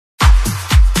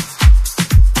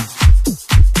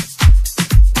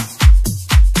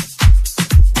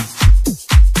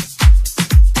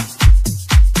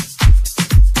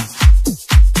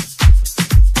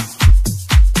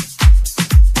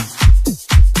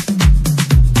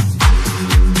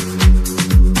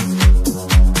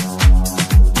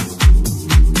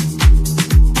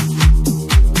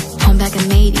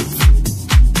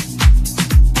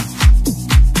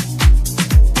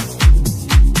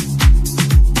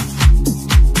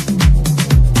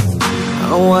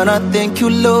I wanna thank you,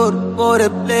 Lord, for the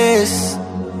bliss.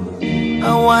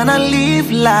 I wanna live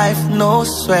life, no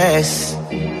stress.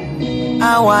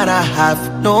 I wanna have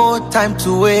no time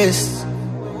to waste.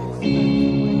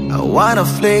 I wanna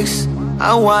flex,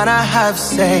 I wanna have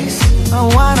sex. I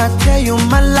wanna tell you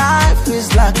my life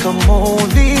is like a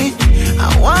movie. I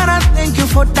wanna thank you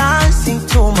for dancing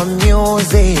to my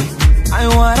music. I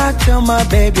wanna tell my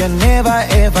baby I never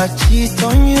ever cheat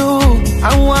on you.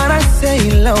 I wanna say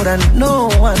it loud and no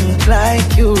one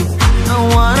like you. I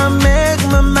wanna make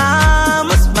my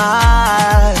mama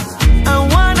smile. I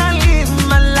wanna live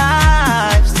my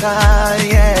lifestyle,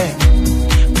 yeah.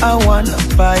 I wanna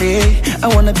party, I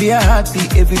wanna be happy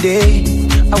every day.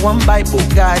 I wanna buy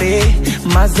Bugatti,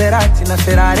 Maserati na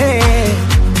Ferrari.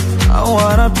 I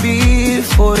wanna be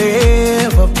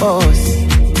forever boss.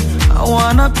 I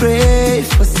wanna pray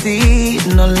for seed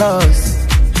no loss.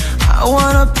 I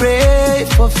wanna pray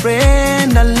for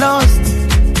friend I lost.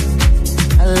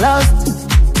 I lost.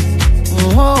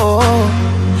 Oh,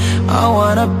 I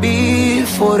wanna be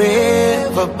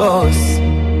forever boss.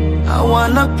 I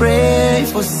wanna pray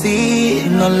for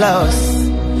seed no loss.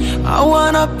 I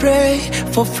wanna pray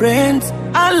for friends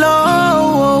I love.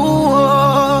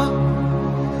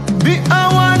 I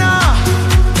wanna.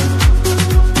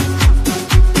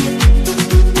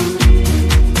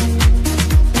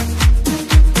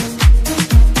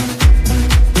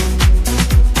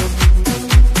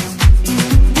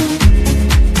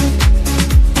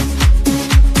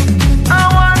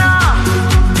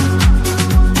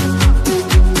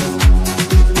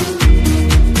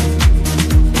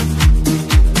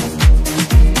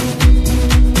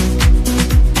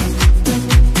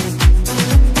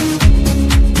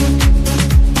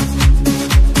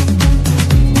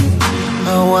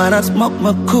 I wanna smoke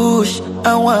my kush,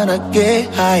 I wanna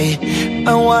get high.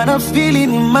 I wanna feel it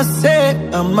in myself,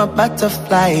 I'm a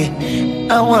butterfly.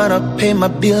 I wanna pay my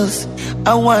bills,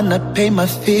 I wanna pay my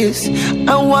fees.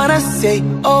 I wanna say,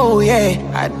 oh yeah,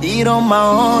 I did on my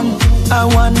own. I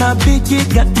wanna be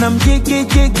Gangnam Jiggy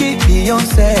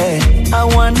Beyonce. I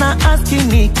wanna ask you,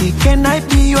 Nikki, can I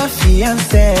be your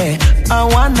fiance? I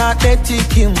wanna date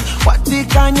Kim, what the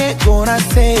Kanye gonna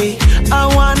say? I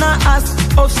wanna ask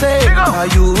Offset, are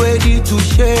you ready to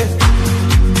share?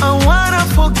 I wanna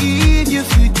forgive you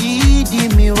if you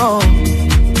did me wrong.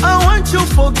 I want you to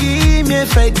forgive me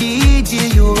if I did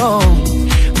you wrong.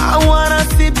 I wanna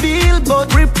see Billboard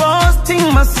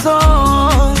reposting my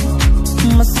song.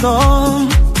 My song,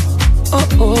 oh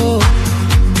oh.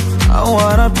 I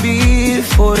wanna be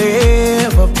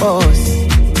forever boss.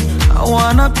 I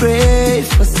wanna pray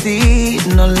for seed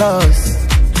no loss.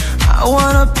 I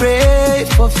wanna pray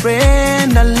for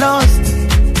friend I lost.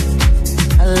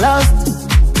 I lost.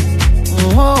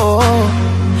 Oh,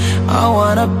 I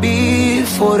wanna be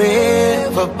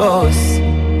forever boss.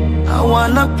 I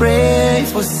wanna pray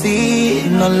for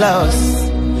seed no loss.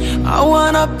 I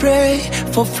wanna pray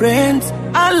for friends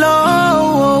I love.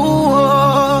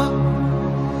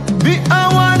 I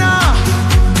wanna